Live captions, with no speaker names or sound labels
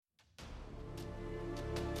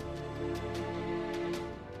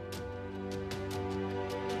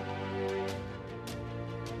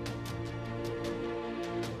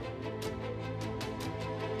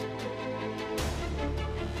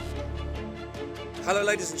Hello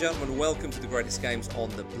ladies and gentlemen, welcome to the greatest games on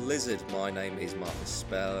the Blizzard. My name is Marcus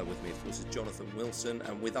Speller, with me of course is Jonathan Wilson,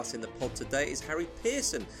 and with us in the pod today is Harry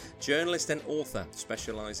Pearson, journalist and author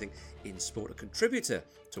specialising in sport, a contributor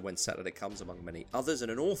to When Saturday Comes among many others,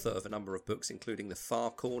 and an author of a number of books including The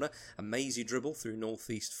Far Corner, a mazy dribble through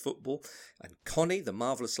Northeast football, and Connie, The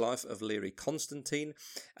Marvellous Life of Leary Constantine,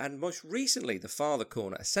 and most recently The Father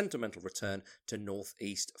Corner, a sentimental return to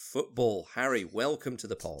Northeast football. Harry, welcome to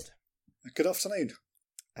the pod. Good afternoon.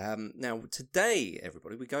 Now, today,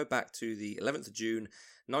 everybody, we go back to the 11th of June,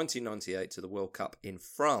 1998, to the World Cup in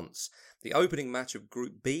France. The opening match of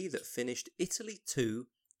Group B that finished Italy 2,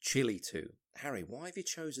 Chile 2. Harry, why have you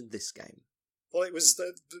chosen this game? Well, it was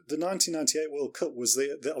the 1998 World Cup was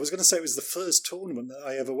I was going to say it was the first tournament that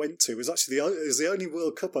I ever went to. It was actually the only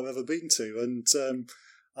World Cup I've ever been to, and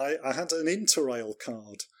I had an Interrail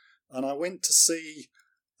card, and I went to see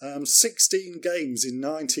 16 games in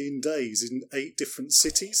 19 days in 8 different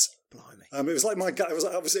cities. Blimey! It was like my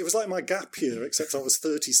it was like my gap year, except I was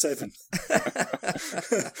 37,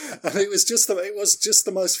 and it was just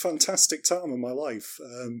the most fantastic time of my life.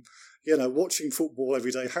 Watching football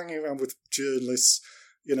every day, hanging around with journalists,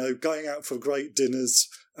 going out for great dinners.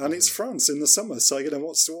 And it's France in the summer, so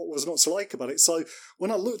what was not to like about it. So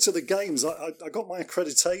when I looked at the games, I got my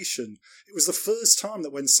accreditation. It was the first time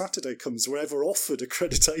that When Saturday Comes we're ever offered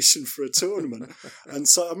accreditation for a tournament. And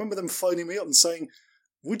so I remember them phoning me up and saying,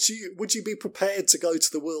 would you be prepared to go to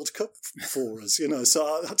the World Cup for us? So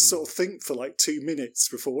I had to sort of think for like 2 minutes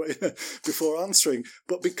before answering.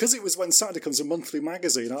 But because it was When Saturday Comes, a monthly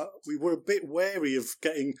magazine, we were a bit wary of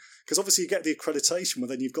getting, because obviously you get the accreditation, but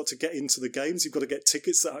then you've got to get into the games. You've got to get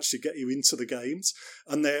tickets that actually get you into the games,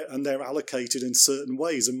 and they're allocated in certain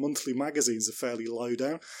ways. And monthly magazines are fairly low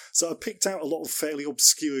down. So I picked out a lot of fairly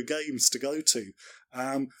obscure games to go to.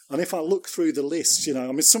 And if I look through the list,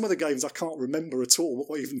 some of the games I can't remember at all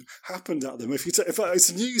what even happened at them. If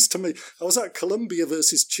it's news to me, I was at Colombia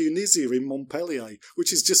versus Tunisia in Montpellier,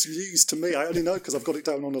 which is just news to me. I only know because I've got it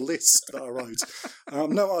down on a list that I wrote. I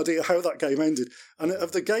have no idea how that game ended. And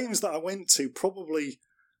of the games that I went to, probably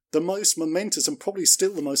the most momentous and probably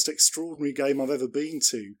still the most extraordinary game I've ever been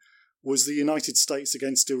to was the United States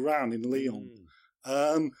against Iran in Lyon.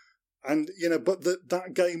 But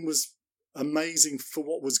that game was amazing for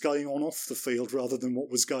what was going on off the field rather than what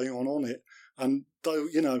was going on it. And though,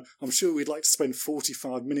 I'm sure we'd like to spend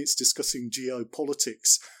 45 minutes discussing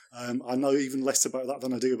geopolitics, I know even less about that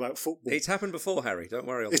than I do about football. It's happened before, Harry. Don't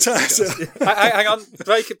worry. It has. Hang on.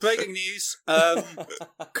 Breaking news.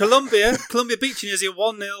 Colombia beat Tunisia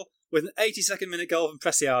 1-0 with an 82nd minute goal from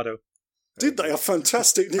Preciado. Did they? A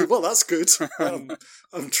fantastic news. Well, that's good.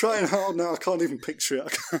 I'm trying hard now. I can't even picture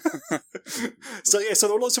it. So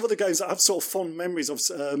there were lots of other games that I have sort of fond memories of.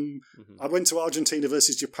 I went to Argentina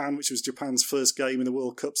versus Japan, which was Japan's first game in the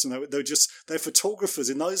World Cups, and they're photographers.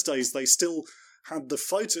 In those days, they still had the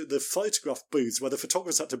photograph booths where the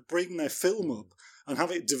photographers had to bring their film up and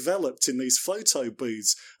have it developed in these photo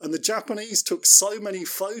booths. And the Japanese took so many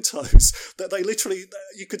photos that they literally,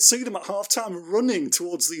 you could see them at half-time running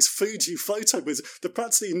towards these Fuji photo booths. They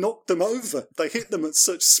practically knocked them over. They hit them at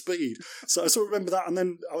such speed. So I sort of remember that. And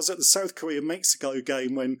then I was at the South Korea-Mexico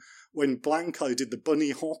game when Blanco did the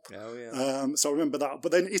bunny hop. Oh, yeah. So I remember that.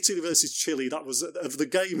 But then Italy versus Chile, that was, of the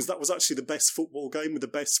games, that was actually the best football game with the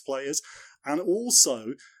best players. And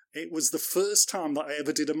also, it was the first time that I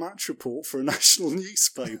ever did a match report for a national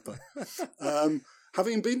newspaper.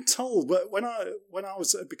 Having been told, when I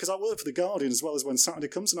was, because I worked for The Guardian as well as When Saturday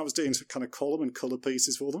Comes, and I was doing kind of column and colour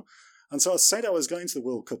pieces for them. And so I said I was going to the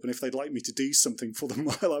World Cup and if they'd like me to do something for them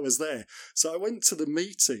while I was there. So I went to the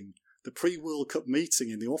meeting, the pre-World Cup meeting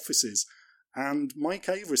in the offices. And Mike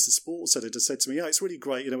Averis, the sports editor, said to me, "Yeah, it's really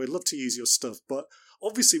great. We'd love to use your stuff, but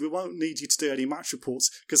obviously we won't need you to do any match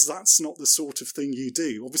reports because that's not the sort of thing you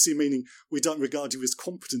do." Obviously meaning we don't regard you as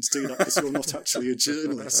competent to do that because you're not actually a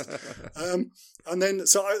journalist. And then,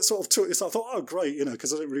 so I sort of took this, I thought, oh, great,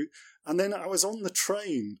 because I don't really... And then I was on the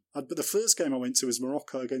train, but the first game I went to was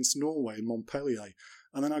Morocco against Norway in Montpellier.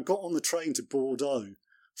 And then I got on the train to Bordeaux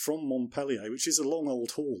from Montpellier, which is a long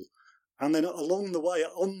old haul. And then on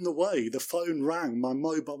the way, the phone rang, my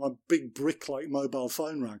big brick-like mobile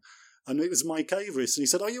phone rang. And it was Mike Averis, and he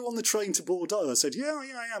said, "Are you on the train to Bordeaux?" I said, yeah,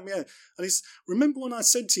 I am, yeah. And he's, "Remember when I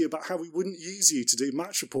said to you about how we wouldn't use you to do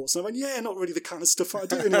match reports?" And I went, "Yeah, not really the kind of stuff I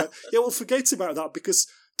do." And he went, "Yeah, well, forget about that because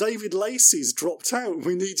David Lacey's dropped out and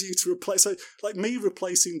we need you to replace..." So, like me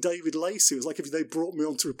replacing David Lacey was like if they brought me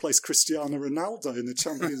on to replace Cristiano Ronaldo in the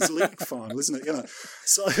Champions League final, isn't it?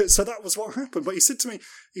 So that was what happened. But he said to me,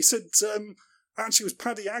 actually, it was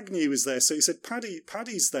Paddy Agnew was there. So he said,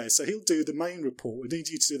 Paddy's there, so he'll do the main report. We need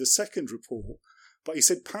you to do the second report. But he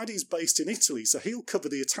said Paddy's based in Italy, so he'll cover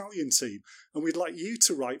the Italian team, and we'd like you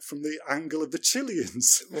to write from the angle of the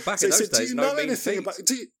Chileans. Well, back so in he those said, days, do you no know mean anything feat. about?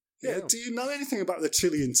 Do you know anything about the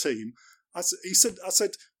Chilean team? I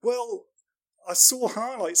said, well, I saw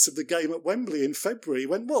highlights of the game at Wembley in February. He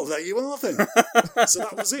went, well, there you are then. So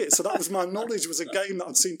that was it. So that was my knowledge, was a game that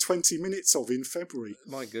I'd seen 20 minutes of in February.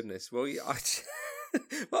 My goodness. Well,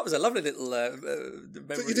 that was a lovely little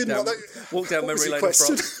memory. You didn't walk down memory lane of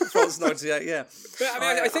France 98, yeah. But I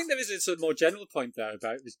mean, I think there is a sort of more general point there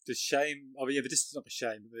about the shame. I mean, this is not a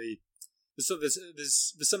shame.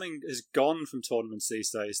 There's something has gone from tournaments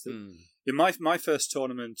these days. That, my first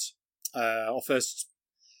tournament, I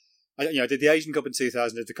did the Asian Cup in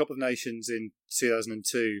 2000, did the Cup of Nations in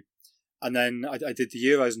 2002, and then I did the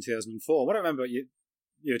Euros in 2004. What I remember about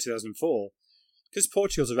Euro 2004, because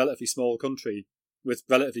Portugal's a relatively small country with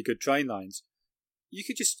relatively good train lines, you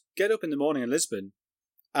could just get up in the morning in Lisbon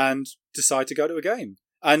and decide to go to a game.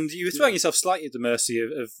 And you were throwing yourself slightly at the mercy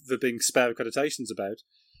of there being spare accreditations about,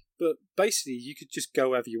 but basically you could just go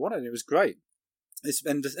wherever you wanted, and it was great.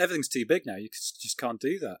 And everything's too big now. You just can't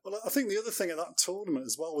do that. Well, I think the other thing at that tournament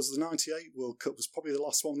as well was the 98 World Cup was probably the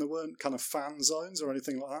last one. There weren't kind of fan zones or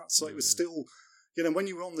anything like that. So it was still, when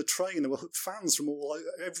you were on the train, there were fans from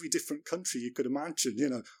every different country you could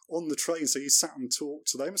imagine, on the train. So you sat and talked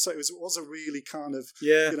to them. So it was a really kind of...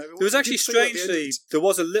 Yeah. There was actually, strangely, there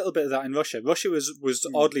was a little bit of that in Russia. Russia was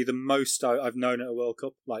oddly the most I've known at a World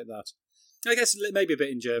Cup like that. I guess maybe a bit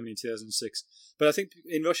in Germany in 2006. But I think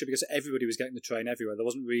in Russia, because everybody was getting the train everywhere, there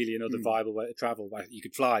wasn't really another viable way to travel. You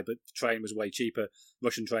could fly, but the train was way cheaper.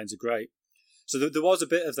 Russian trains are great. So there was a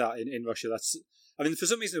bit of that in Russia. For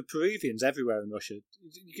some reason, there were Peruvians everywhere in Russia.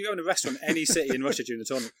 You could go in a restaurant in any city in Russia during the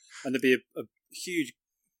tournament, and there'd be a huge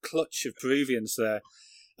clutch of Peruvians there.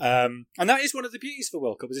 And that is one of the beauties of the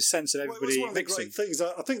World Cup, is a sense of everybody it was one of mixing. The great things.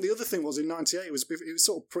 I think the other thing was in '98 it was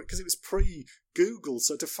sort of because it was pre-Google,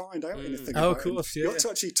 so to find out anything about it, you had to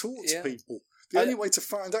actually talk to people. The only way to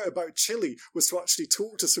find out about Chile was to actually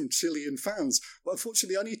talk to some Chilean fans. But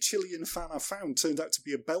unfortunately, the only Chilean fan I found turned out to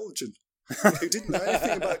be a Belgian who didn't know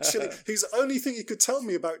anything about Chile. The only thing he could tell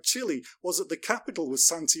me about Chile was that the capital was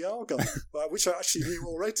Santiago, which I actually knew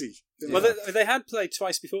already. Well, they had played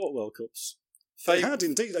twice before at World Cups. They had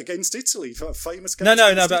indeed against Italy, famous game.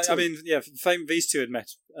 No, but Italy. I mean, these two had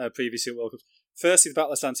met previously at World Cups. Firstly, the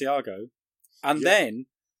Battle of Santiago, and then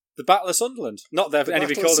the Battle of Sunderland. Not that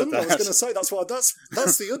anybody called it that. I was going to say that's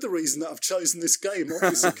the other reason that I've chosen this game,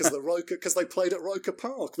 obviously, because they played at Roker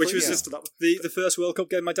Park, which was the first World Cup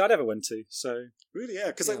game my dad ever went to. So really,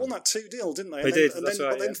 because they won that 2-0, didn't they? They did.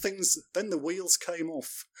 Then the wheels came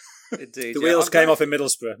off. Indeed, the wheels came off in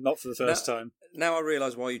Middlesbrough, not for the first time. Now I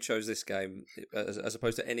realise why you chose this game as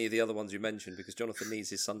opposed to any of the other ones you mentioned, because Jonathan needs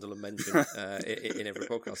his Sunderland mention in every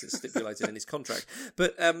podcast. It's stipulated in his contract.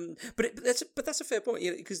 But that's a fair point,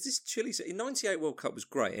 because this Chile in '98 World Cup was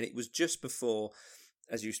great, and it was just before,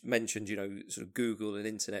 as you mentioned, sort of Google and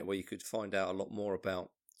internet, where you could find out a lot more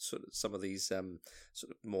about sort of some of these sort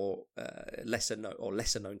of more lesser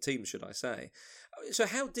known teams, should I say? So,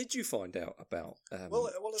 how did you find out about as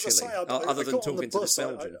Chile, I say, other than talking to the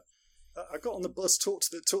Belgian? I got on the bus,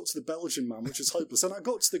 talked to the Belgian man, which is hopeless, and I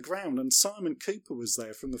got to the ground, and Simon Cooper was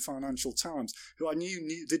there from the Financial Times, who I knew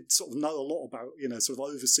did sort of know a lot about, sort of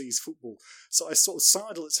overseas football. So I sort of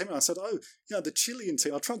sidled at him, and I said, the Chilean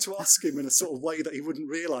team. I tried to ask him in a sort of way that he wouldn't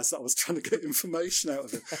realise that I was trying to get information out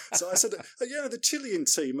of him. So I said, the Chilean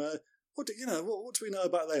team, what do we know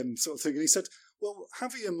about them, sort of thing? And he said, well,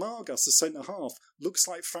 Javier Margas, the centre-half, looks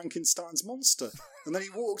like Frankenstein's monster. And then he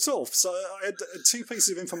walked off. So I had two pieces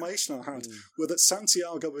of information I had were that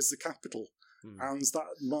Santiago was the capital and that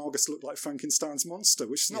Margas looked like Frankenstein's monster,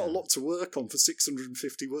 which is not a lot to work on for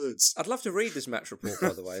 650 words. I'd love to read this match report,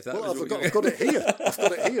 by the way. I've got it here.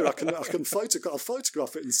 I'll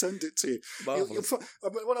photograph it and send it to you.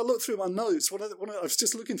 When I look through my notes, I was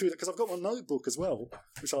just looking through it because I've got my notebook as well,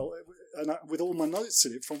 with all my notes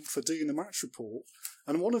in it for doing the match report.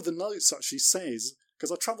 And one of the notes actually says,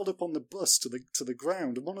 because I travelled up on the bus to the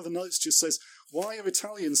ground, and one of the notes just says, "Why are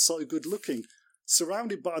Italians so good looking?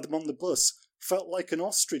 Surrounded by them on the bus, felt like an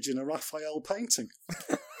ostrich in a Raphael painting."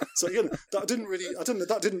 So that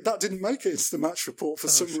didn't make it into the match report for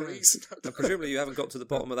some reason. And presumably you haven't got to the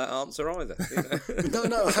bottom of that answer either.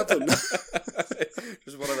 No, I haven't.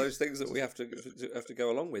 Just one of those things that we have to go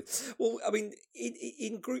along with. Well, I mean,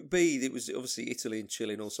 in Group B, it was obviously Italy and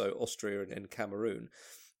Chile, and also Austria and Cameroon.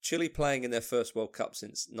 Chile playing in their first World Cup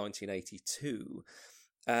since 1982.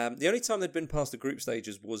 The only time they'd been past the group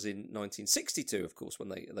stages was in 1962, of course, when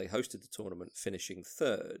they hosted the tournament, finishing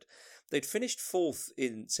third. They'd finished fourth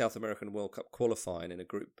in South American World Cup qualifying in a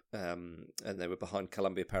group, and they were behind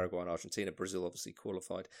Colombia, Paraguay and Argentina. Brazil obviously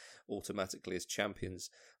qualified automatically as champions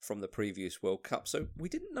from the previous World Cup. So we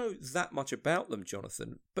didn't know that much about them,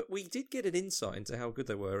 Jonathan, but we did get an insight into how good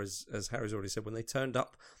they were, as Harry's already said, when they turned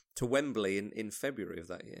up to Wembley in February of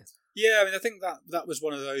that year. Yeah, I mean, I think that was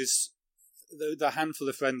one of those, the handful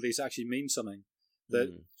of friendlies actually mean something.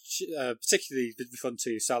 That particularly the front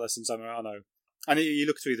two, Salas and Zamorano. And you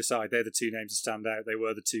look through the side, they're the two names that stand out. They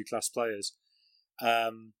were the two class players. But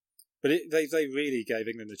they really gave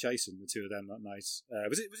England a chasing, the two of them that night.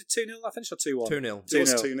 Was it 2-0 I finished, or 2-1? 2-0. It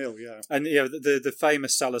was 2-0, yeah. And the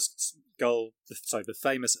famous Salas goal, the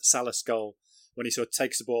famous Salas goal, when he sort of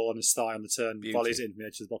takes the ball on his thigh on the turn, volleys it into the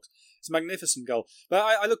edge of the box. It's a magnificent goal. But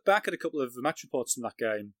I look back at a couple of match reports from that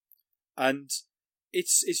game, and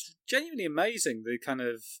it's genuinely amazing the kind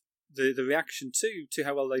of the reaction to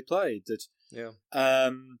how well they played. That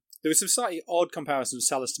there was some slightly odd comparison of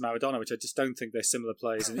Salas to Maradona, which I just don't think they're similar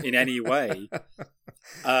players in any way.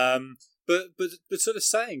 But sort of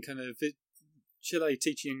saying kind of Chile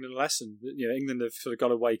teaching England a lesson. That, England have sort of got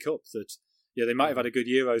to wake up. That they might have had a good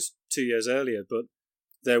Euros 2 years earlier, but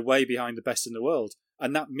they're way behind the best in the world.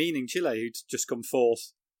 And that meaning Chile, who'd just come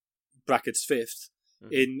fourth, brackets fifth,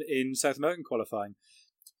 in South American qualifying.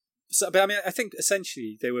 So, but I mean, I think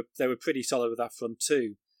essentially they were pretty solid with that front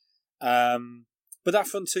two. But that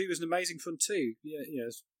front two was an amazing front two.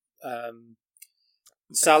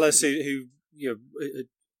 Salas, who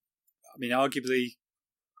I mean, arguably,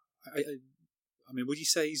 I mean, would you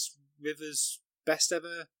say he's Rivers' best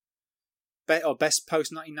ever, or best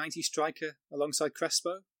post 1990 striker alongside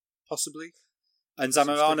Crespo, possibly? And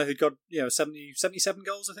Zamorano, who'd got 77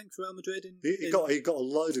 goals, I think, for Real Madrid. He got a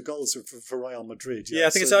load of goals for Real Madrid. Yeah, I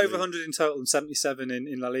think it's over 100 in total and 77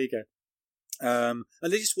 in La Liga. And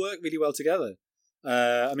they just work really well together.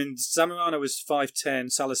 I mean, Zamorano was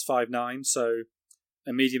 5'10", Salas 5'9", so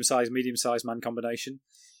a medium-sized man combination.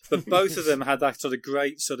 But both of them had that sort of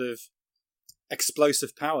great sort of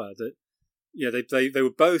explosive power that, they were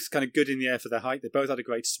both kind of good in the air for their height. They both had a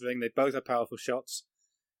great spring. They both had powerful shots.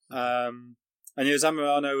 And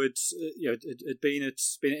Zamorano had been at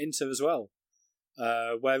Inter as well,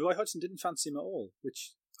 where Roy Hodgson didn't fancy him at all,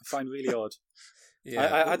 which I find really odd.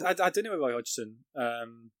 Yeah, I didn't know Roy Hodgson.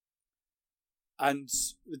 And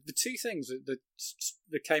the two things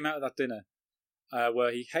that came out of that dinner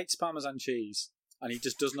were he hates Parmesan cheese and he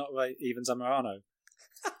just does not rate even Zamorano.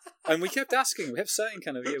 And we kept asking, we kept saying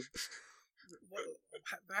kind of,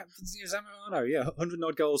 Zamorano, 100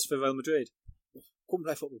 odd goals for Real Madrid. Couldn't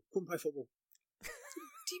play football.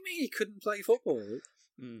 What do you mean he couldn't play football?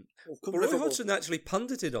 Well, Roy Hodgson actually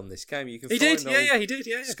pundited on this game. You can he did.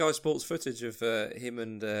 Sky Sports footage of him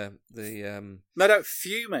and no doubt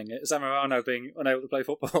fuming at Zamorano being unable to play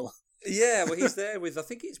football. Yeah, well, he's there with, I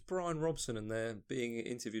think it's Brian Robson, and they're being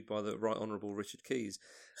interviewed by the Right Honourable Richard Keys.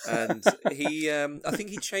 And he, I think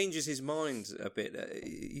he changes his mind a bit.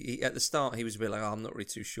 At the start, he was a bit like, I'm not really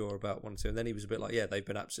too sure about 1 2. And then he was a bit like, they've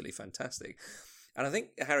been absolutely fantastic. And I think,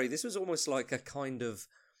 Harry, this was almost like a kind of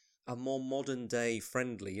a more modern day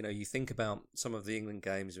friendly. You think about some of the England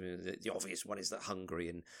games. I mean, the obvious one is that Hungary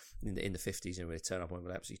in the 50s, when they turn up and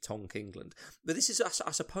would absolutely tonk England. But this is,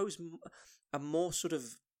 I suppose, a more sort of,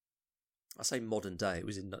 I say modern day, it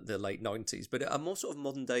was in the late 90s, but a more sort of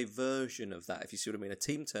modern day version of that, if you see what I mean. A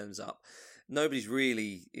team turns up, nobody's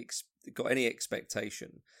really got any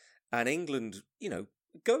expectation. And England,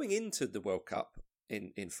 going into the World Cup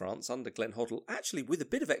in France under Glenn Hoddle, actually with a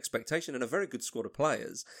bit of expectation and a very good squad of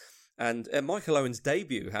players. And Michael Owen's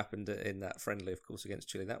debut happened in that friendly, of course, against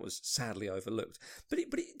Chile. That was sadly overlooked. But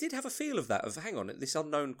it did have a feel of that, of hang on, this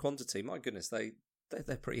unknown quantity, my goodness, they're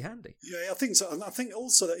pretty handy. Yeah, I think so. And I think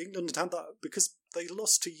also that England had that because they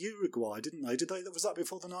lost to Uruguay, didn't they? Was that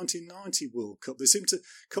before the 1990 World Cup? They seemed to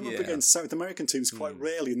come up against South American teams quite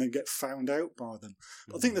rarely and then get found out by them.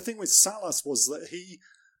 But I think the thing with Salas was that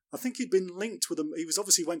I think he'd been linked with them. He was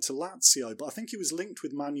obviously went to Lazio, but I think he was linked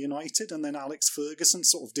with Man United, and then Alex Ferguson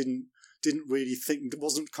sort of didn't really think,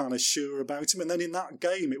 wasn't kind of sure about him. And then in that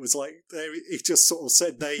game, it was like he just sort of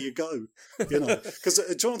said, "There you go," Because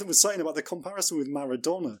Jonathan was saying about the comparison with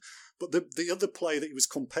Maradona, but the other player that he was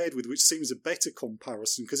compared with, which seems a better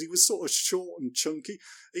comparison, because he was sort of short and chunky.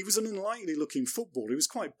 He was an unlikely looking footballer. He was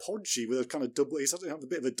quite podgy with a kind of double. He had a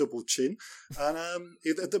bit of a double chin, and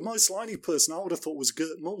the most likely person I would have thought was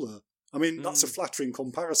Gerd Muller. I mean, that's a flattering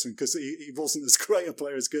comparison because he wasn't as great a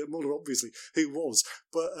player as Gerd Muller, obviously, who was.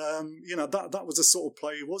 But, that was the sort of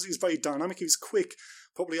player he was. He was very dynamic. He was quick,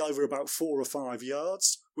 probably over about 4 or 5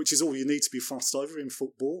 yards, which is all you need to be fast over in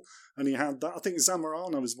football. And he had that. I think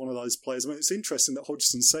Zamorano was one of those players. I mean, it's interesting that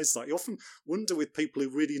Hodgson says that. You often wonder with people who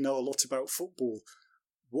really know a lot about football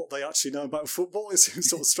what they actually know about football. It seems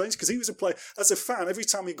sort of strange because he was a player, as a fan, every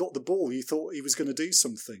time he got the ball, you thought he was going to do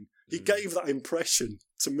something. He gave that impression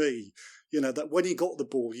to me, that when he got the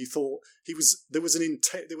ball, you thought there was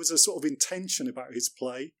a sort of intention about his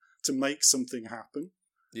play to make something happen.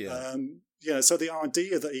 Yeah. So the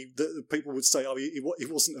idea that people would say, he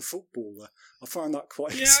wasn't a footballer, I find that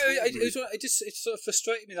quite extraordinary. It sort of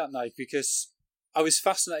frustrated me that night because I was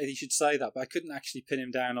fascinated he should say that, but I couldn't actually pin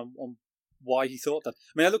him down on why he thought that.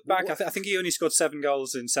 I mean, I look back, I think he only scored 7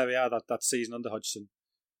 goals in Serie A that season under Hodgson.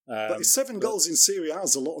 But 7 goals in Serie A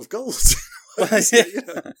is a lot of goals.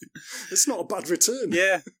 It's not a bad return.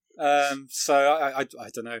 Yeah. So I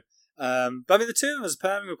don't know. But I mean, the two of them as a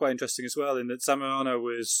pairing were quite interesting as well, in that Zamorano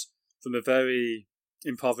was from a very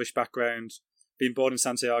impoverished background, being born in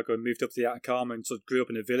Santiago and moved up to the Atacama and sort of grew up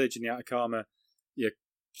in a village in the Atacama,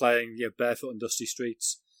 playing barefoot on dusty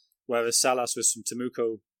streets, whereas Salas was from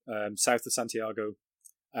Temuco, south of Santiago,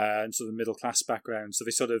 and sort of middle class background. So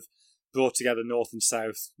they sort of brought together north and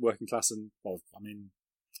south, working class and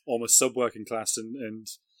almost sub working class and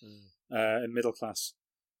middle class.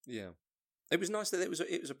 Yeah, it was nice that it was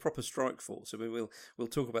a proper strike force. So we'll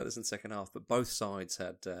talk about this in the second half. But both sides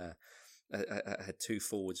had 2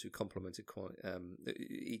 forwards who complemented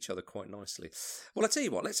each other quite nicely. Well, I tell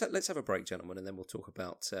you what, let's have a break, gentlemen, and then we'll talk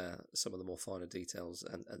about some of the more finer details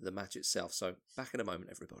and the match itself. So back in a moment,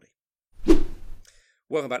 everybody.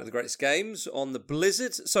 Welcome back to the Greatest Games on the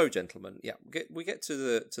Blizzard. So, gentlemen, we get to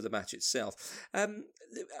the match itself.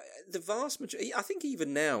 The vast majority, I think,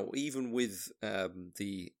 even now, even with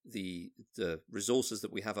the resources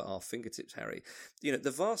that we have at our fingertips, Harry,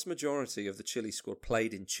 the vast majority of the Chile squad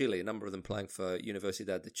played in Chile. A number of them playing for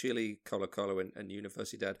Universidad de Chile, Colo-Colo, and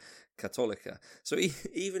Universidad Católica. So,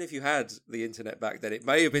 even if you had the internet back then, it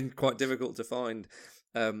may have been quite difficult to find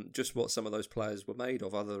just what some of those players were made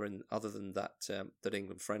of, other than that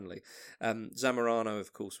England friendly. Zamorano,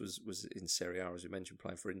 of course, was in Serie A, as we mentioned,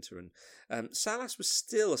 playing for Inter, and Salas was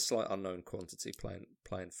still a slight unknown quantity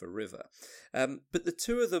playing for River. But the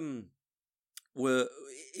two of them were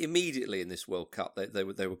immediately in this World Cup. They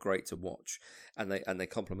were great to watch, and they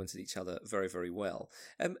complemented each other very, very well.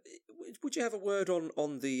 Would you have a word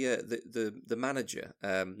on the manager,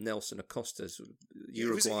 Nelson Acosta,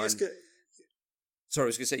 Uruguayan? Sorry, I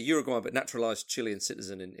was going to say Uruguayan, but naturalised Chilean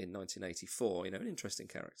citizen in 1984. An interesting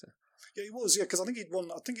character. Yeah, he was. Yeah, because I think he'd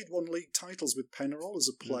won league titles with Penarol as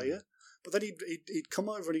a player, but then he'd come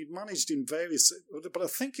over and he'd managed in various. But I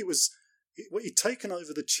think he'd taken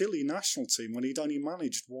over the Chile national team when he'd only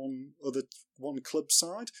managed one club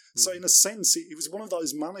side. So in a sense, he was one of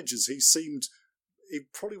those managers. He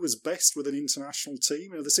probably was best with an international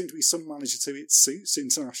team. There seemed to be some managers who it suits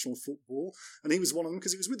international football, and he was one of them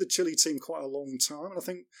because he was with the Chile team quite a long time, and I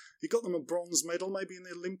think he got them a bronze medal maybe in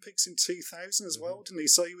the Olympics in 2000 as well, didn't he?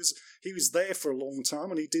 So he was there for a long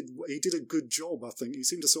time, and he did a good job. I think he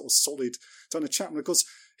seemed a sort of solid kind of chap. And of course,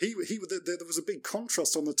 there was a big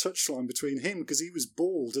contrast on the touchline between him because he was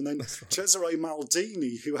bald, and then Cesare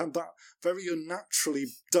Maldini, who had that very unnaturally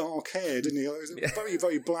dark hair, didn't he? Very,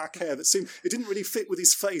 very black hair that it didn't really fit with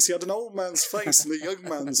his face. He had an old man's face and a young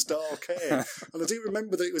man's dark hair. And I do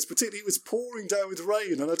remember that it was pouring down with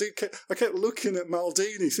rain, and I kept looking at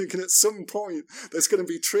Maldini thinking at some point there's going to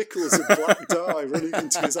be trickles of black dye running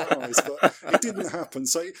into his eyes, but it didn't happen.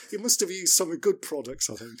 So he must have used some good products,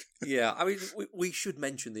 I think. Yeah, I mean, we should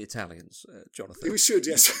mention the Italians, Jonathan. We should,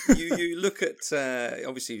 yes. you look at,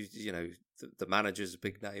 obviously, the manager's a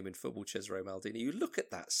big name in football, Cesare Maldini. You look at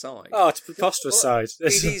that side. Oh, it's a preposterous side.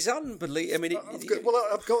 It is unbelievable. I mean,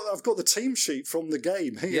 I've got the team sheet from the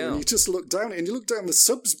game here, and you just look down it, and you look down the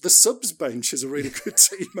subs. The subs bench is a really good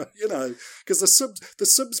team, because the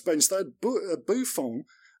subs bench they had Buffon,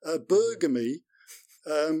 Bergami,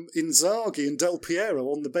 Inzaghi, and Del Piero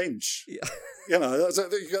on the bench. Yeah.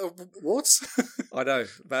 What? I know,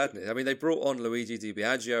 madness. I mean, they brought on Luigi Di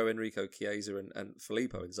Biagio, Enrico Chiesa, and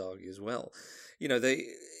Filippo Inzaghi as well.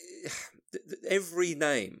 every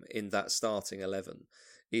name in that starting 11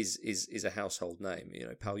 is a household name. You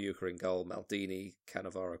know, Pagliuca in goal, Maldini,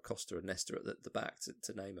 Cannavaro, Costa, and Nesta at the back,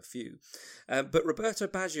 to name a few. But Roberto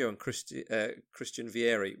Baggio and Christian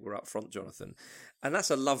Vieri were up front, Jonathan. And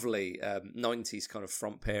that's a lovely 90s kind of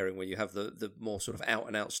front pairing where you have the more sort of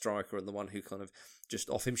out-and-out striker and the one who kind of just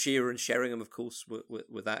off him. Shearer and Sheringham, of course,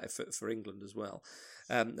 were that for England as well.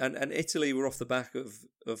 And Italy were off the back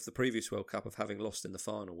of the previous World Cup of having lost in the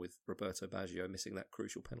final with Roberto Baggio missing that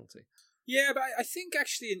crucial penalty. Yeah, but I think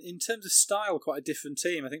actually in terms of style, quite a different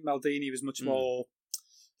team. I think Maldini was much more,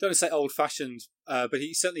 don't want to say old-fashioned, but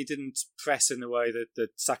he certainly didn't press in the way that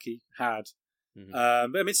Sacchi had. Mm-hmm.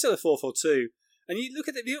 But I mean, still a 4-4-2. And you look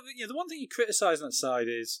at the one thing you criticise on that side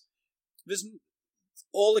is there's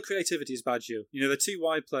all the creativity is Baggio. You know, the two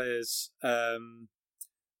wide players. Would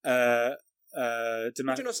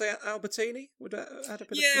you not say Albertini would add a bit?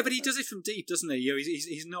 Yeah, but he does it from deep, doesn't he? You know,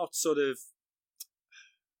 he's not sort of.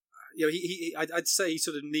 You know, I'd say he's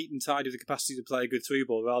sort of neat and tidy with the capacity to play a good through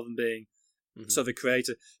ball rather than being sort of a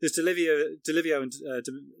creator. There's Delivio and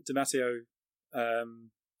Di Matteo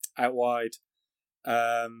out wide.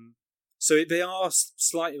 So they are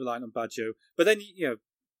slightly reliant on Baggio. But then, you know,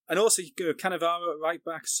 and also Cannavaro at right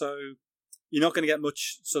back, so you're not going to get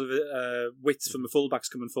much sort of width from the full-backs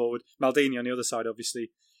coming forward. Maldini on the other side,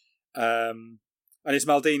 obviously. And it's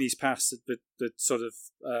Maldini's pass that sort of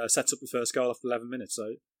sets up the first goal after 11 minutes.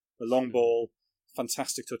 So a long ball,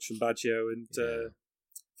 fantastic touch from Baggio, and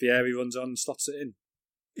Vieri runs on and slots it in.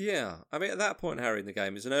 Yeah, I mean, at that point, Harry, in the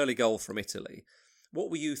game, it's an early goal from Italy.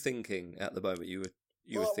 What were you thinking at the moment? You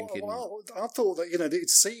were thinking. Well, I thought that it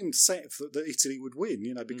seemed set that Italy would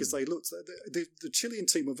win. Because they looked. The Chilean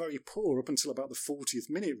team were very poor up until about the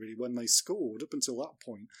 40th minute, really, when they scored. Up until that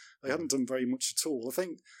point, they hadn't done very much at all. I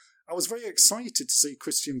think I was very excited to see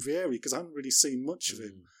Christian Vieri because I hadn't really seen much of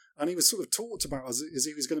him. And he was sort of talked about as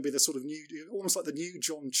he was going to be the sort of new, almost like the new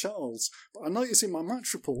John Charles. But I noticed in my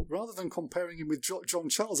match report, rather than comparing him with John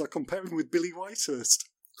Charles, I compare him with Billy Whitehurst.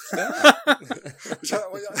 I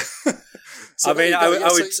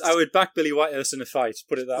would back Billy Whitehurst in a fight.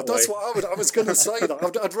 Put it that way. That's what I was going to say.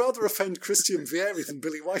 That I'd rather offend Christian Vieri than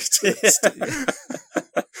Billy Whitehurst.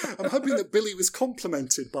 I'm hoping that Billy was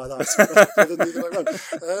complimented by that rather than the other way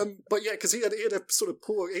around. But yeah, because he had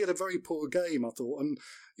a very poor game, I thought. And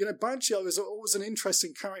Baggio is always an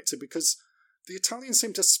interesting character because the Italians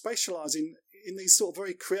seem to specialise in these sort of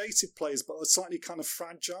very creative players, but are slightly kind of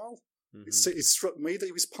fragile. Mm-hmm. It struck me that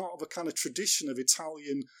he was part of a kind of tradition of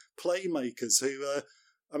Italian playmakers who,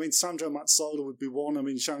 Sandro Mazzola would be one.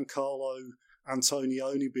 Giancarlo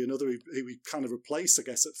Antonioni would be another who we kind of replaced, I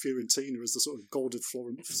guess, at Fiorentina as the sort of god of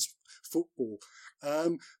Florence football.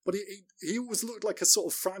 But he always looked like a sort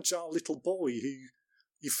of fragile little boy who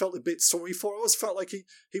you felt a bit sorry for. I always felt like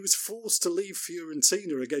he was forced to leave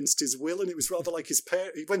Fiorentina against his will, and it was rather like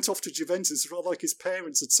he went off to Juventus, rather like his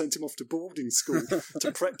parents had sent him off to boarding school,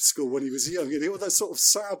 to prep school when he was young. He had that sort of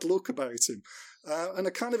sad look about him. And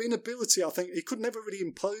a kind of inability, I think. He could never really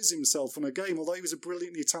impose himself on a game, although he was a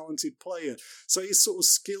brilliantly talented player. So his sort of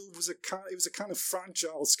skill was a kind of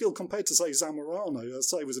fragile skill compared to, say, Zamorano, who I'd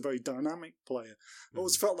say was a very dynamic player. I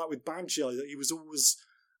always felt that with Baggio, that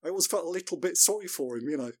I always felt a little bit sorry for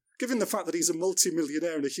him, Given the fact that he's a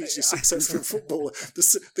multi-millionaire and a hugely successful footballer,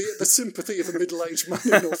 the sympathy of a middle-aged man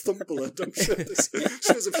in Northumberland, I'm sure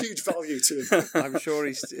shows of huge value to him. I'm sure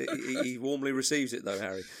he warmly receives it, though,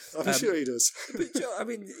 Harry. I'm sure he does. But,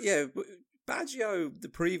 Baggio, the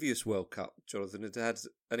previous World Cup, Jonathan, had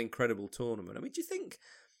an incredible tournament. Do you think...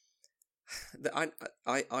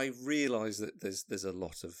 I realise that there's a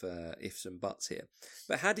lot of ifs and buts here,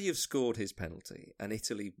 but had he have scored his penalty and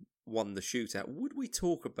Italy won the shootout, would we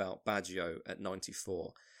talk about Baggio at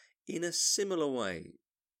 94 in a similar way,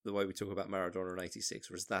 the way we talk about Maradona in 86,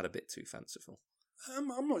 or is that a bit too fanciful?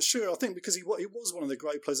 I'm not sure. I think because he was one of the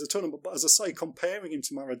great players of the tournament, but as I say, comparing him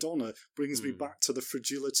to Maradona brings me back to the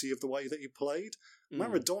fragility of the way that he played.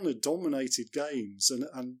 Maradona dominated games,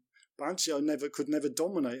 and Baggio could never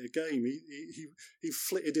dominate a game. He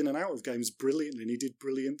flitted in and out of games brilliantly, and he did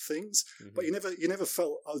brilliant things. Mm-hmm. But you never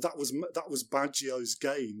felt that was Baggio's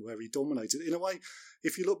game where he dominated. In a way,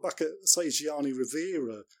 if you look back at, say, Gianni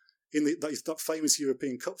Rivera in that famous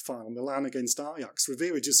European Cup final, Milan against Ajax,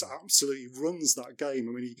 Rivera just absolutely runs that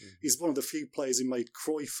game. He's one of the few players who made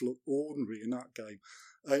Cruyff look ordinary in that game.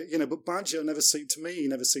 But Baggio never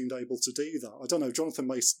seemed able to do that. I don't know. Jonathan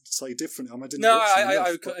may say differently.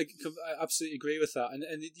 I absolutely agree with that. And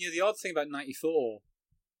the odd thing about '94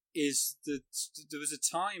 is that there was a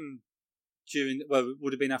time it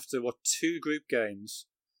would have been after 2 group games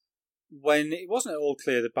when it wasn't at all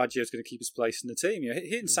clear that Baggio was going to keep his place in the team. You know,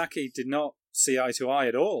 he and Saki did not see eye to eye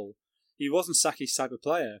at all. He wasn't Saki's type of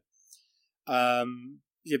player.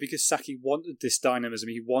 Because Saki wanted this dynamism,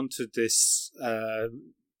 he wanted this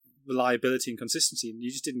reliability and consistency, and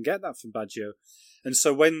you just didn't get that from Baggio. And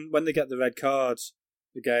so when they get the red card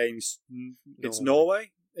against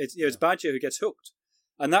Norway, it's Baggio who gets hooked,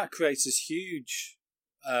 and that creates this huge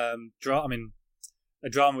drama. I mean, a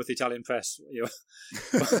drama with the Italian press. You know.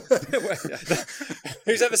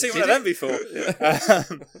 Who's ever seen one of them before? Yeah.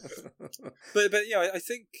 But I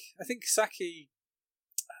think Saki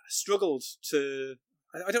struggled to.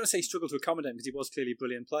 I don't want to say he struggled to accommodate him because he was clearly a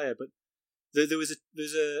brilliant player, but there was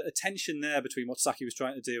a tension there between what Saki was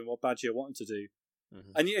trying to do and what Baggio wanted to do.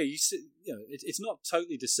 Mm-hmm. And it's not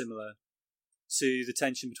totally dissimilar to the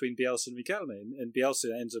tension between Bielsa and Riquelme, and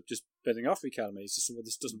Bielsa ends up just bidding off Riquelme. He's just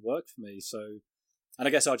this doesn't work for me. So, and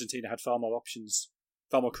I guess Argentina had far more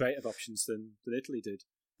creative options than Italy did.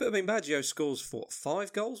 But I mean, Baggio scores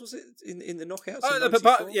 5 goals, was it, in the knockouts?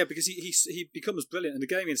 Because he becomes brilliant in the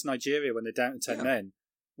game against Nigeria when they're down to 10 men,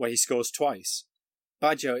 where he scores twice.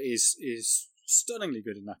 Baggio is stunningly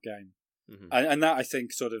good in that game, mm-hmm. and that I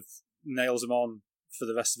think sort of nails him on for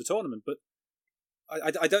the rest of the tournament. But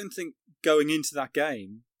I don't think going into that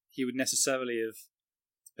game he would necessarily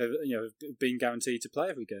have been guaranteed to play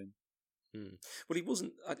every game. Well, he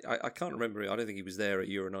wasn't. I can't remember. I don't think he was there at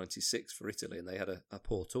Euro '96 for Italy, and they had a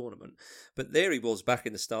poor tournament. But there he was back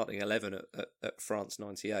in the starting 11 at France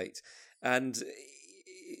 '98, and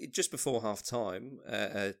just before half time,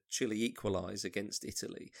 Chile equalised against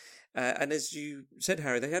Italy. And as you said,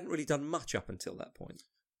 Harry, they hadn't really done much up until that point.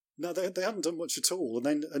 No, they hadn't done much at all. And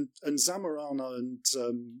then and Zamorano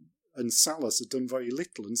and Salas had done very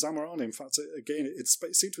little. And Zamorano, in fact, again, it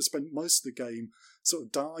seemed to have spent most of the game sort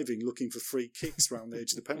of diving, looking for free kicks around the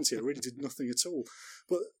edge of the penalty. It really did nothing at all.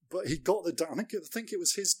 But he got the down. I think it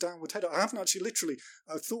was his downward header. I haven't actually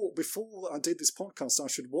I thought before I did this podcast I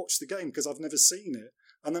should watch the game because I've never seen it.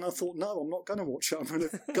 And then I thought, no, I'm not going to watch it. I'm going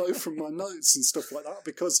to go from my notes and stuff like that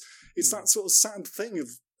because it's that sort of sad thing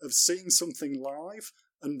of seeing something live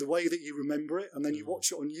and the way that you remember it, and then you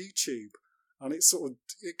watch it on YouTube. And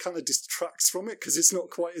it kind of distracts from it because it's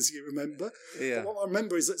not quite as you remember. Yeah. But what I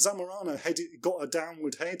remember is that Zamorano got a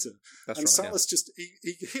downward header, and Salas just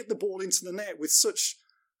he hit the ball into the net with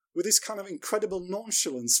this kind of incredible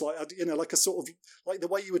nonchalance, like a sort of like the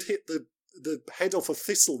way you would hit the head off a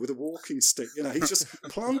thistle with a walking stick. He just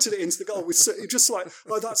planted it into the goal with just like,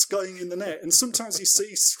 oh, that's going in the net. And sometimes you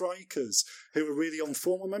see strikers who are really on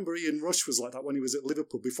form. I remember Ian Rush was like that when he was at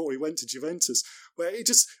Liverpool before he went to Juventus, where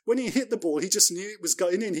when he hit the ball, he just knew it was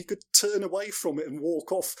going in. He could turn away from it and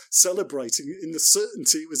walk off celebrating in the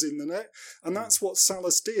certainty it was in the net. And that's what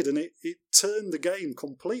Salas did, and it turned the game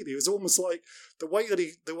completely. It was almost like the way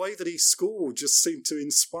that he scored just seemed to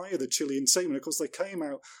inspire the Chilean team. And of course, they came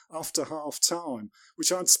out after half time,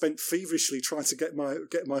 which I'd spent feverishly trying to get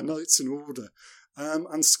my notes in order,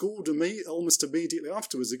 and scored almost immediately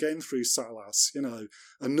afterwards again through Salas.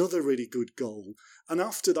 Another really good goal. And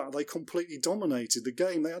after that, they completely dominated the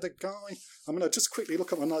game. They had a guy. I mean, I just quickly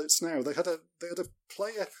look at my notes now. They had a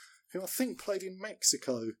player who I think played in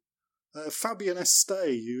Mexico. Fabian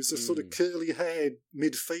Estay, who's a sort of curly-haired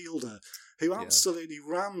midfielder who absolutely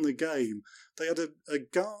ran the game. They had a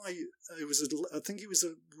guy who I think he was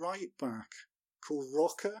a right-back called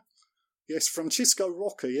Roca. Yes, Francisco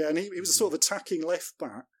Roca, and he was a sort of attacking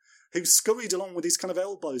left-back who scurried along with his kind of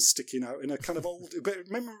elbows sticking out in a kind of old,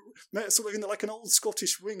 remember, sort of like an old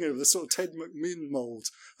Scottish winger of the sort of Ted McMinn mould.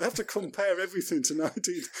 I have to compare everything to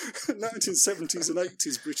 1970s and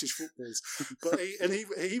 80s British footballs. But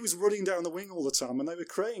he was running down the wing all the time, and they were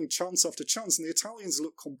creating chance after chance, and the Italians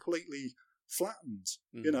looked completely flattened,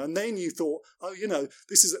 and then you thought,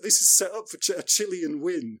 this is set up for a Chilean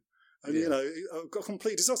win. And, got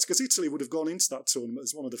complete disaster because Italy would have gone into that tournament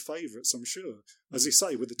as one of the favourites, I'm sure, as you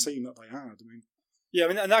say, with the team that they had.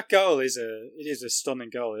 And that goal is a stunning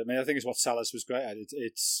goal. I mean, I think it's what Salas was great at.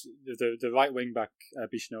 It's the right wing back,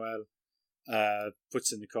 Bish-Noel,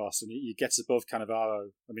 puts in the cross and he gets above Cannavaro.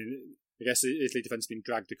 I mean, I guess the Italy defence has been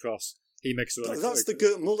dragged across. He makes it. That's the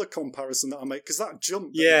Gert Muller comparison that I make because that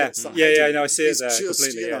jump. I see it there just,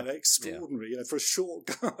 completely. Extraordinary. For a short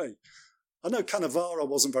guy. I know Cannavaro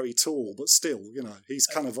wasn't very tall, but still, he's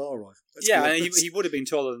Cannavaro. And he would have been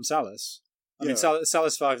taller than Salas. I mean,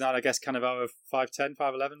 Salas 5'9", I guess Cannavaro 5'10",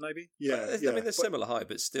 5'11", maybe. I mean, they're similar height,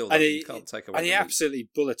 but still, and you can't take away. And he absolutely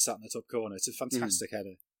bullets that in the top corner. It's a fantastic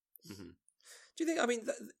header. Mm-hmm. Do you think? I mean,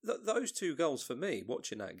 those two goals for me,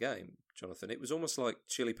 watching that game, Jonathan, it was almost like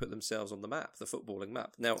Chile put themselves on the map, the footballing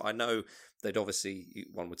map. Now I know they'd obviously,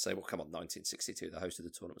 one would say, well, come on, 1962, they hosted the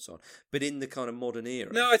tournament and so on. But in the kind of modern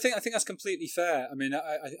era, no, I think that's completely fair. I mean,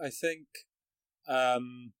 I think, I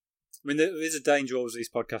mean, there is a danger always with these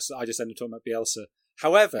podcasts that I just end up talking about Bielsa.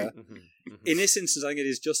 However, in this instance, I think it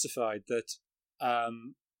is justified that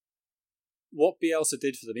what Bielsa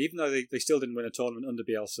did for them, even though they still didn't win a tournament under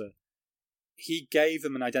Bielsa, he gave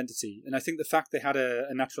them an identity. And I think the fact they had a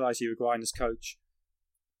naturalised Uruguayan as coach,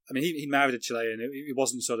 I mean, he married a Chilean. It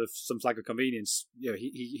wasn't sort of some flag of convenience. You know,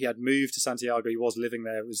 he had moved to Santiago. He was living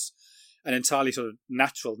there. It was an entirely sort of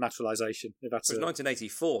naturalisation. If that's it was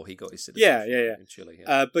 1984 he got his citizenship in Chile.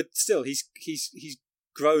 Yeah. But still, he's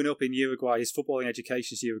grown up in Uruguay. His footballing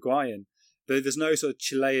education is Uruguayan. But there's no sort of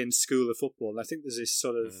Chilean school of football. And I think there's this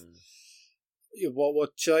sort of... You know,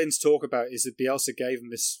 what Chileans talk about is that Bielsa gave them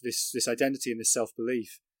this identity and this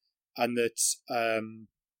self-belief. And that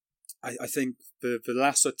I think the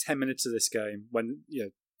last sort of 10 minutes of this game, when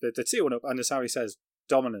they're 2-1 up, and as Harry says,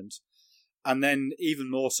 dominant. And then even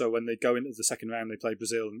more so when they go into the second round, they play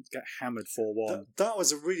Brazil and get hammered 4-1. That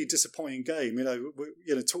was a really disappointing game.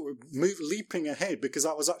 Leaping ahead, because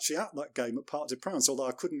I was actually at that game at Parc des Princes, although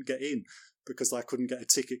I couldn't get in because I couldn't get a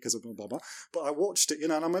ticket because of blah, blah, blah. But I watched it,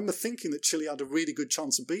 and I remember thinking that Chile had a really good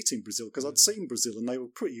chance of beating Brazil because I'd seen Brazil and they were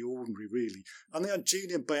pretty ordinary, really. And they had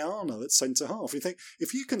Junior Baiano at centre-half. You think,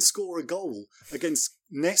 if you can score a goal against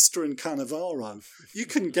Nesta and Cannavaro, you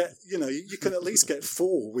can get, you can at least get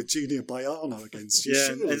 4 with Junior Baiano against you.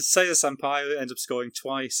 Yeah, and Cesar Sampaio ends up scoring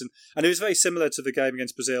twice. And it was very similar to the game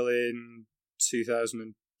against Brazil in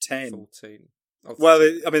 2010. 14. Oh, well,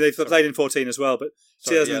 they played in 14 as well, but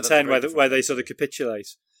 2010 where they sort of capitulate.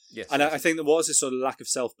 Yes, and I think there was this sort of lack of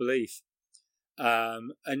self-belief.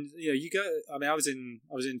 And you go. I mean, I was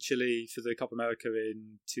in Chile for the Copa America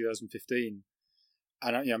in 2015,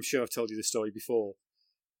 and I'm sure I've told you this story before.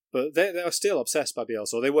 But they are still obsessed by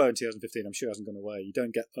Bielsa. Or they were in 2015. I'm sure it hasn't gone away. You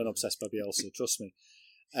don't get unobsessed by Bielsa, trust me.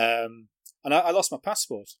 And I lost my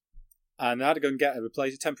passport, and I had to go and get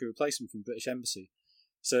a temporary replacement from the British Embassy.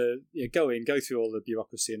 So go through all the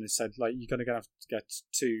bureaucracy, and they said, like, you're going to have to get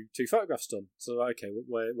two photographs done. So okay,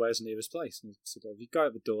 where's the nearest place? And so if you go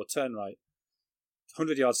out the door, turn right,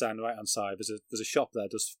 100 yards down the right hand side, there's a shop there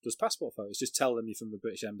does passport photos. Just tell them you're from the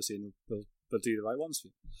British Embassy, and they'll do the right ones for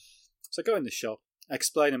you. So I go in the shop,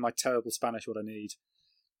 explain in my terrible Spanish what I need,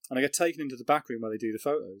 and I get taken into the back room where they do the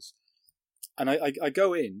photos. And I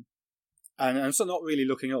go in, and I'm still not really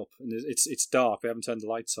looking up, and it's dark. We haven't turned the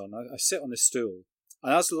lights on. I sit on this stool.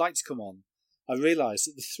 And as the lights come on, I realise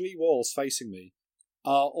that the 3 walls facing me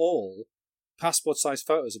are all passport-sized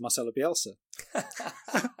photos of Marcelo Bielsa.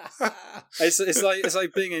 it's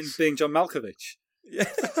like being John Malkovich,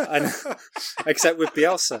 and except with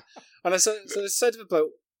Bielsa. And I said to the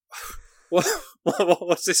bloke,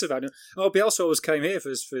 what's this about? Oh, Bielsa always came here for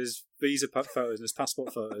his visa photos and his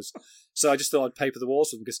passport photos. So I just thought I'd paper the walls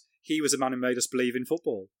for him because he was the man who made us believe in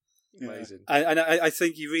football. Amazing. And I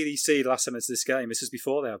think you really see the last 10 minutes of this game, this is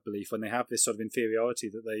before they have belief, when they have this sort of inferiority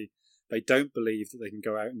that they don't believe that they can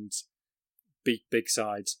go out and beat big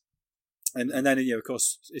sides. And then, of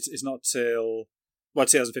course, it's not till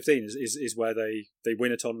 2015 is where they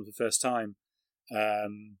win a tournament for the first time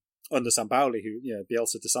under Sampaoli, who,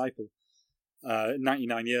 Bielsa disciple.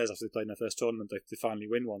 99 years after they played in their first tournament, they finally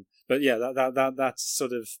win one. But that's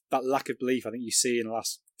sort of that lack of belief I think you see in the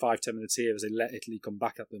last 5-10 minutes here as they let Italy come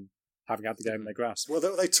back at them, having had the game in their grasp. Well,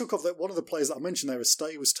 they took off one of the players that I mentioned there.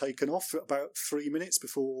 Estee was taken off about 3 minutes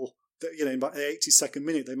before. In about the 82nd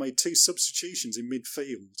minute, they made 2 substitutions in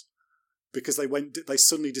midfield because they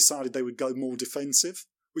suddenly decided they would go more defensive,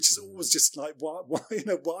 which is always just like, why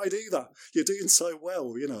do that? You're doing so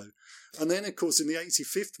well, And then, of course, in the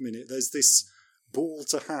 85th minute, there's this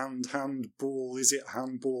handball, is it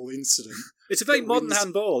handball incident? It's a very modern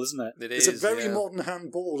handball, isn't it? It's a very modern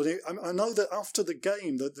handball. And I know that after the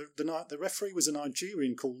game, the referee was a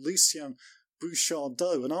Nigerian called Lucien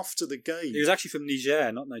Bouchardot, and after the game... He was actually from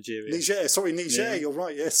Niger, not Nigeria. Niger, yeah. You're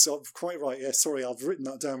right, yes, I'm quite right, yeah, sorry, I've written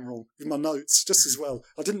that down wrong in my notes, just as well.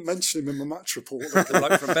 I didn't mention him in my match report. The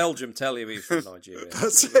bloke from Belgium tell you he's from Nigeria.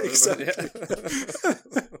 That's it, exactly.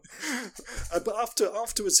 But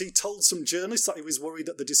afterwards, he told some journalists that he was worried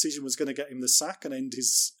that the decision was going to get him the sack and end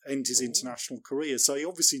his international career, so he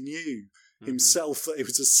obviously knew himself that it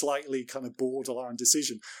was a slightly kind of borderline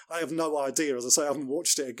decision. I have no idea. As I say, I haven't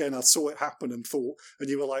watched it again. I saw it happen and thought, and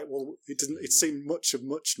you were like, well, it didn't. It seemed much of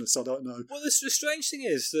muchness. I don't know. Well, the strange thing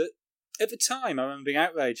is that at the time I remember being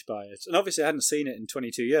outraged by it, and obviously I hadn't seen it in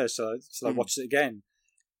 22 years, so I watched it again.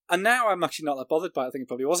 And now I'm actually not that bothered by it. I think it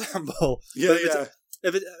probably was a handball. Yeah,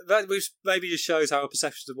 That maybe just shows how our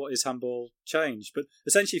perceptions of what is handball changed. But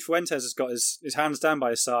essentially, Fuentes has got his hands down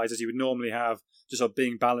by his sides, as he would normally have, just sort of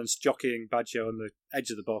being balanced, jockeying Baggio on the edge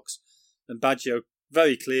of the box. And Baggio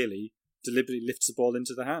very clearly, deliberately lifts the ball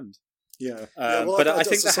into the hand. Yeah. But I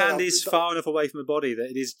think the hand is far enough away from the body that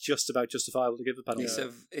it is just about justifiable to give the penalty.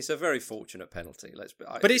 It's a very fortunate penalty.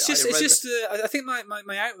 I think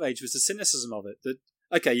my outrage was the cynicism of it. That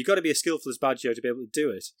okay, you've got to be as skillful as Baggio to be able to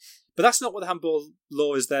do it, but that's not what the handball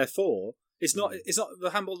law is there for. It's not.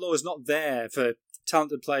 The handball law is not there for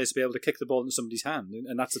talented players to be able to kick the ball into somebody's hand,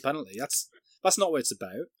 and that's the penalty. That's not what it's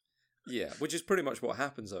about. Yeah, which is pretty much what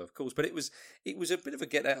happens, though, of course. But it was a bit of a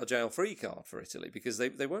get out of jail free card for Italy because they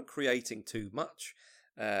weren't creating too much,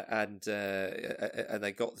 and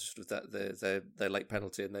they got sort of their late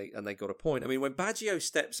penalty and they got a point. I mean, when Baggio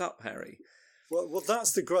steps up, Harry. Well,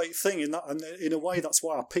 that's the great thing in that, and in a way, that's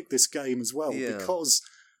why I picked this game as well because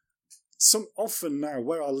often now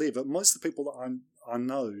where I live, most of the people that I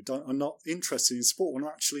know are not interested in sport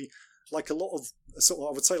and actually. Like a lot of sort of,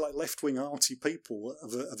 I would say, like left-wing arty people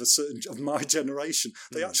of my generation,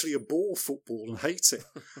 they actually abhor football and hate it.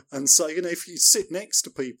 And so, if you sit next to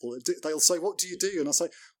people, they'll say, "What do you do?" And I say,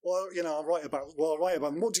 "Well, I write about." Well, I write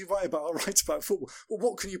about. What do you write about? I write about football. Well,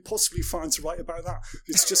 what can you possibly find to write about that?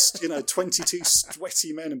 It's just 22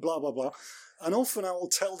 sweaty men and blah blah blah. And often I will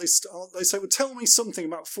tell this. They say, "Well, tell me something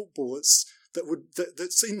about football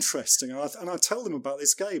that's interesting." And I tell them about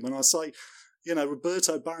this game, and I say.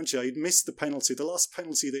 Roberto Baggio, he'd missed the penalty. The last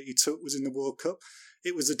penalty that he took was in the World Cup.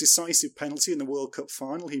 It was a decisive penalty in the World Cup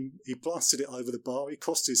final. He blasted it over the bar. He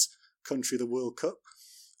cost his country the World Cup.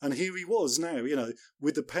 And here he was now,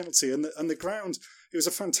 with the penalty. And the ground, it was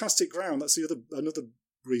a fantastic ground. That's another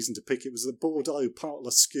reason to pick it, was the Bordeaux Parc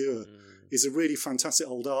Lascure. It's a really fantastic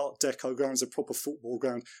old Art Deco ground. It's a proper football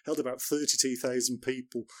ground. Held about 32,000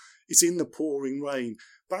 people. It's in the pouring rain.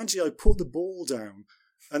 Baggio put the ball down.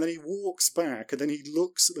 And then he walks back, and then he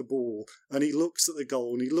looks at the ball, and he looks at the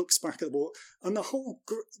goal, and he looks back at the ball, and the whole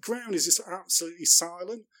ground is just absolutely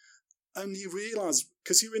silent. And you realise,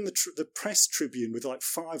 because you're in the press tribune with like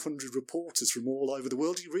 500 reporters from all over the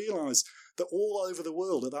world, you realise that all over the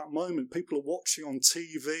world at that moment, people are watching on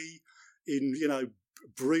TV in,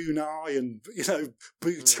 Brunei and,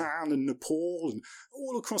 Bhutan and Nepal and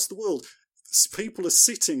all across the world. People are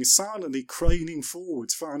sitting silently, craning forward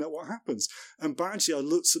to find out what happens. And Baggio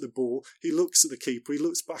looks at the ball, he looks at the keeper, he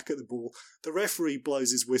looks back at the ball, the referee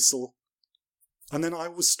blows his whistle, and then I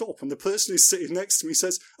will stop. And the person who's sitting next to me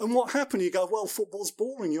says, "And what happened?" You go, "Well, football's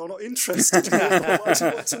boring, you're not interested. Why do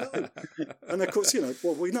you want to know?" And of course,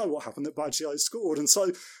 we know what happened, that Baggio scored. And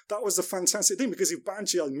so that was a fantastic thing, because if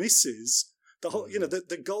Baggio misses, the whole,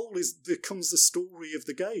 the goal becomes the story of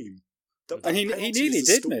the game. And he nearly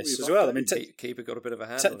did miss as well. I mean, keeper got a bit of a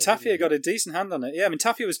hand on it. Tafia got a decent hand on it. Yeah, I mean,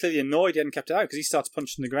 Tafia was clearly annoyed he hadn't kept it out because he starts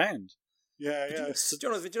punching the ground. Yeah. So,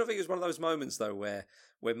 Jonathan, do you think it was one of those moments, though, where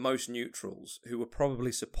most neutrals who were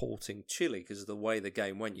probably supporting Chile because of the way the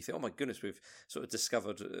game went, you think, oh my goodness, we've sort of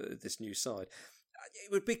discovered this new side.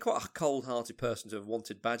 It would be quite a cold-hearted person to have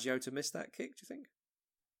wanted Baggio to miss that kick, do you think?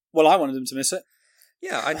 Well, I wanted him to miss it.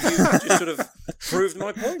 Yeah, and you just sort of proved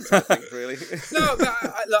my point, I think, really. No, but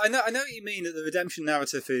I know what you mean, that the redemption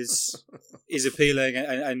narrative is appealing,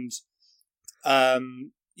 and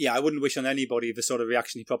I wouldn't wish on anybody the sort of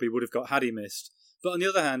reaction he probably would have got had he missed. But on the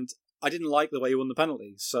other hand, I didn't like the way he won the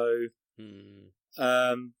penalty, so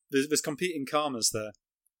there's competing karmas there.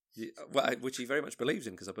 Yeah, well, which he very much believes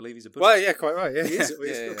in, because I believe he's a Buddhist. Well, yeah, quite right.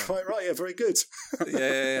 Yeah, quite right. Yeah, very good.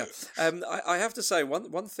 Yeah. I have to say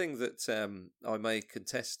one thing that I may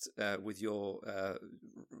contest with your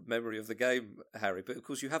memory of the game, Harry, but of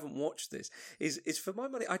course you haven't watched this. Is for my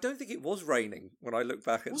money, I don't think it was raining when I look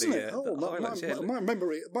back at the highlights. My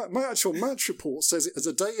memory, my actual match report says it as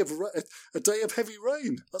a day of heavy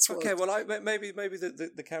rain. That's what. Okay, maybe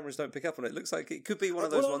the cameras don't pick up on it. It looks like it could be one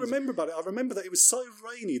of those ones. I remember about it. I remember that it was so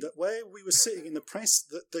rainy that where we were sitting in the press,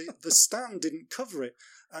 that the stand didn't cover it,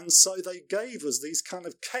 and so they gave us these kind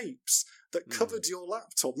of capes that covered your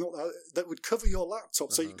laptop, that would cover your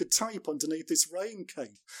laptop, so you could type underneath this rain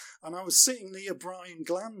cape. And I was sitting near Brian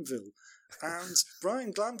Glanville, and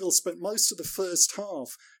Brian Glanville spent most of the first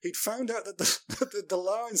half. He'd found out that the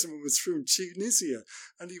linesman was from Tunisia,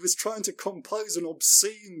 and he was trying to compose an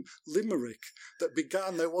obscene limerick that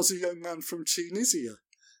began, "There was a young man from Tunisia."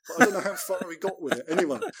 But I don't know how far we got with it.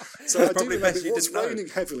 Anyway, so I do remember it was raining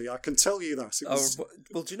heavily. I can tell you that.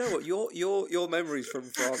 Well, do you know what? Your memories from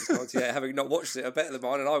France, having not watched it, are better than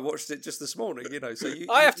mine, and I watched it just this morning. So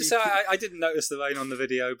I have to say, I didn't notice the rain on the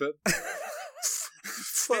video, but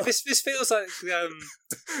this feels like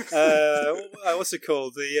What's it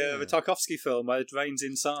called? The Tarkovsky film where it rains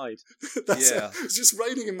inside. It's just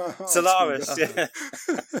raining in my heart. Solaris, yeah.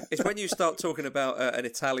 It's when you start talking about an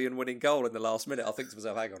Italian winning goal in the last minute, I think to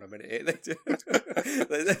myself, hang on a minute.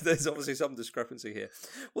 There's obviously some discrepancy here.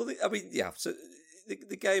 Well, so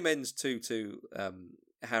the game ends 2-2,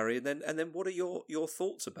 Harry, and then what are your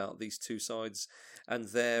thoughts about these two sides and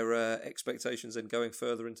their expectations in going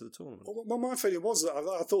further into the tournament? Well, my feeling was that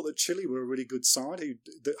I thought that Chile were a really good side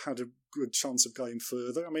that had a good chance of going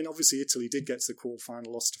further. I mean, obviously Italy did get to the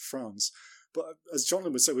quarter-final, loss to France, but as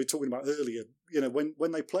Jonathan was saying, we were talking about earlier,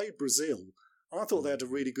 when they played Brazil, I thought they had a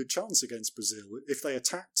really good chance against Brazil if they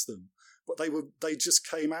attacked them. But they just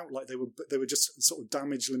came out like they were just sort of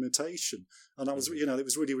damage limitation, and I was it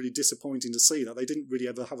was really, really disappointing to see that they didn't really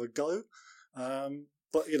ever have a go.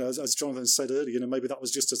 But as Jonathan said earlier, maybe that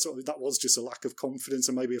was just a lack of confidence,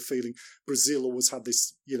 and maybe a feeling Brazil always had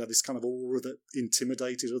this this kind of aura that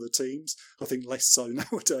intimidated other teams. I think less so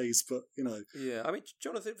nowadays, but Yeah, I mean,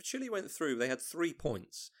 Jonathan, if Chile went through, they had 3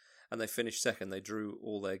 points, and they finished second. They drew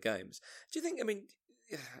all their games. Do you think? I mean,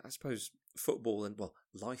 I suppose football and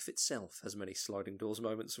life itself has many sliding doors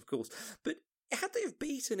moments, of course. But had they have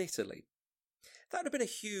beaten Italy, that would have been a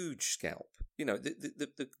huge scalp.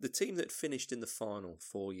 The team that finished in the final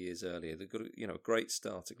 4 years earlier, they've got a great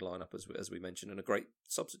starting lineup as we mentioned, and a great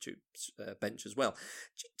substitute bench as well.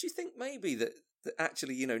 Do you think maybe that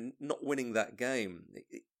actually not winning that game,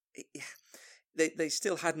 they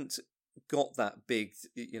still hadn't got that big,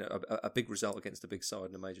 a big result against a big side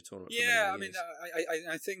in a major tournament? Yeah, I mean,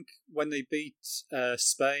 I think when they beat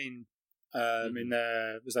Spain in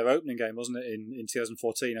their opening game, wasn't it, in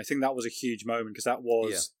 2014? I think that was a huge moment because that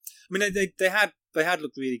was. Yeah. I mean, they had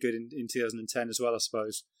looked really good in 2010 as well, I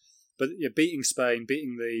suppose. But beating Spain,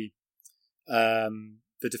 beating it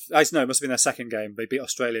must have been their second game. They beat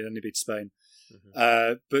Australia, then they beat Spain.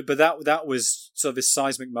 Mm-hmm. But that was sort of this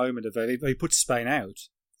seismic moment of they put Spain out.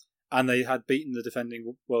 And they had beaten the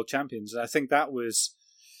defending world champions. And I think that was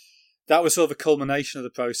sort of a culmination of the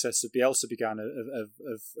process that Bielsa began of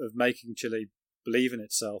making Chile believe in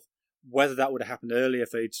itself. Whether that would have happened earlier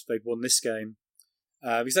if they'd won this game,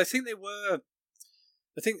 because I think they were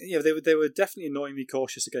definitely annoyingly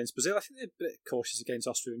cautious against Brazil. I think they're a bit cautious against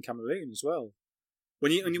Austria and Cameroon as well.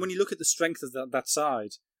 When you look at the strength of that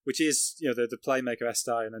side, which is the playmaker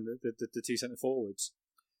Estai and then the two centre forwards,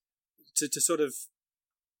 to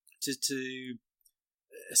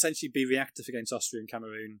essentially be reactive against Austria and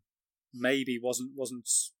Cameroon, maybe wasn't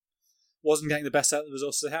getting the best out of the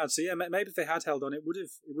results they had. So yeah, maybe if they had held on, it would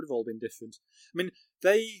have all been different. I mean,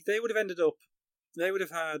 they would have ended up. They would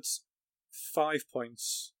have had 5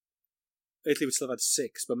 points. Italy would still have had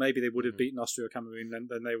 6, but maybe they would have beaten Austria or Cameroon.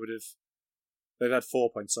 Then they would have. They've had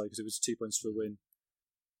 4 points, sorry, because it was 2 points for a win.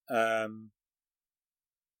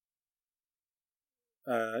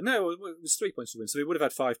 No, it was 3 points to win, so they would have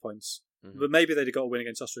had 5 points. Mm-hmm. But maybe they'd have got a win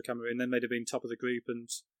against Austria Cameroon, then they'd have been top of the group, and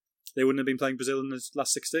they wouldn't have been playing Brazil in the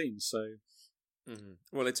last 16. So,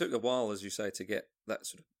 well, it took a while, as you say, to get that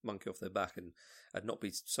sort of monkey off their back and not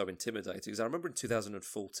be so intimidating. Because I remember in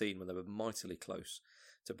 2014 when they were mightily close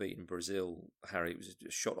to beating Brazil, Harry, it was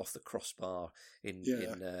a shot off the crossbar in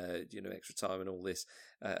extra time and all this,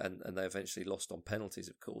 and they eventually lost on penalties,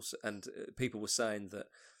 of course. And people were saying that.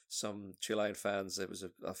 Some Chilean fans,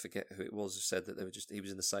 I forget who it was, who said that he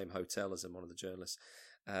was in the same hotel as him, one of the journalists,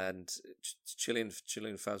 and Chilean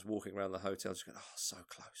fans walking around the hotel just going, oh,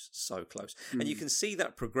 so close. And you can see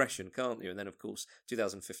that progression, can't you? And then, of course,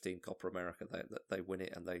 2015 Copa America, they win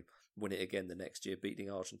it, and they win it again the next year,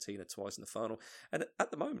 beating Argentina twice in the final. And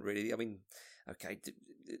at the moment, really, I mean, okay,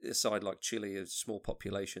 a side like Chile, a small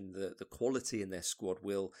population, the quality in their squad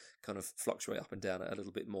will kind of fluctuate up and down a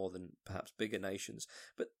little bit more than perhaps bigger nations.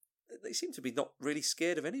 But they seem to be not really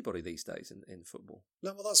scared of anybody these days in football.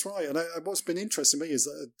 No, well, that's right. And what's been interesting to me is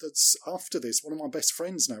that's after this, one of my best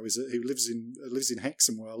friends now who lives in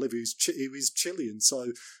Hexham, where I live. Who's Chilean,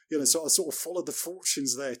 so so I sort of followed the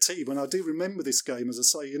fortunes of their team, and I do remember this game, as I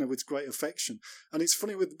say, with great affection. And it's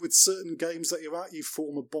funny with certain games that you're at, you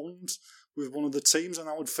form a bond with one of the teams, and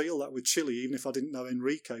I would feel that with Chile, even if I didn't know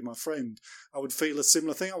Enrique, my friend, I would feel a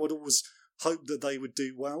similar thing. I would always hope that they would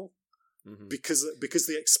do well. Mm-hmm. Because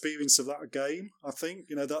the experience of that game, I think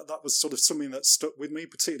that was sort of something that stuck with me.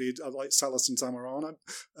 Particularly, I like Salas and Zamorano,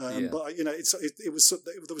 but it was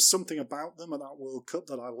there was something about them at that World Cup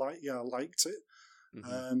that I liked. Yeah, I liked it,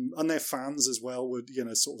 and their fans as well would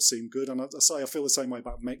sort of seem good. And I feel the same way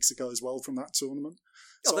about Mexico as well from that tournament.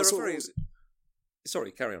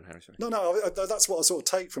 Sorry, carry on, Harry. Sorry. No, that's what I sort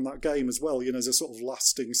of take from that game as well. There's a sort of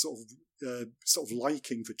lasting sort of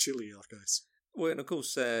liking for Chile, I guess. Well, and of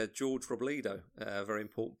course, George Robledo, a very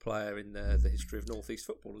important player in the history of North East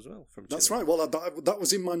football as well. From Chile. That's right. Well, that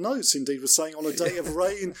was in my notes, indeed, was saying on a day of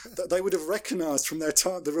rain that they would have recognised from their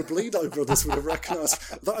time, the Robledo brothers would have recognised.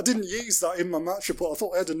 That I didn't use that in my match report. I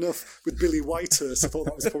thought I had enough with Billy Waiters. I thought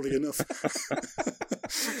that was probably enough.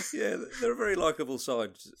 Yeah, they're a very likeable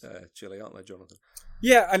side, Chile, aren't they, Jonathan?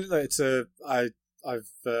 Yeah, and I've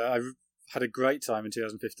had a great time in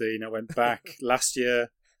 2015. I went back last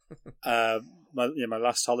year. My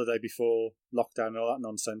last holiday before lockdown and all that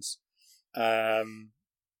nonsense. I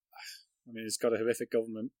mean, it's got a horrific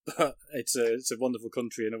government, but it's a wonderful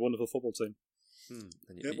country and a wonderful football team.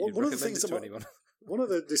 One of the things one of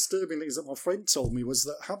the disturbing things that my friend told me was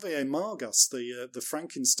that Javier Margas, the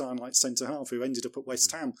Frankenstein-like centre half who ended up at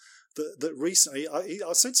West Ham, that recently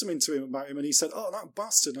I said something to him about him, and he said, "Oh, that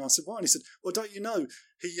bastard!" And I said, "Why?" And he said, "Well, don't you know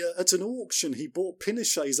he at an auction he bought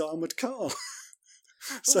Pinochet's armoured car."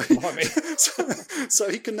 So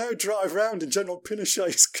he can now drive around in General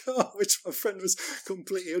Pinochet's car, which my friend was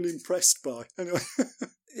completely unimpressed by. Anyway.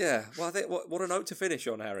 Yeah, well, I think what a note to finish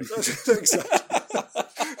on, Harry. Exactly.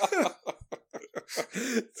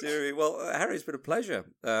 Deary. Well, Harry, it's been a pleasure.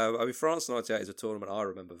 I mean, France 98 is a tournament I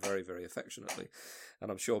remember very, very affectionately, and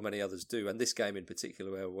I'm sure many others do. And this game in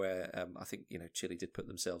particular, where I think Chile did put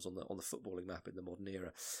themselves on the footballing map in the modern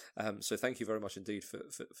era. So thank you very much indeed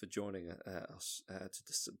for joining us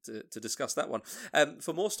to discuss that one.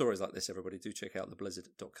 For more stories like this, everybody do check out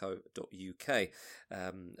theblizzard.co.uk.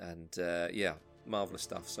 Marvellous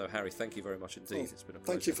stuff. So, Harry, thank you very much indeed. It's been a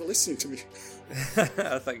pleasure. Thank you for listening to me.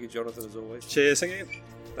 Thank you, Jonathan, as always. Cheers. Thank you.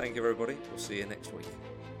 Thank you, everybody. We'll see you next week.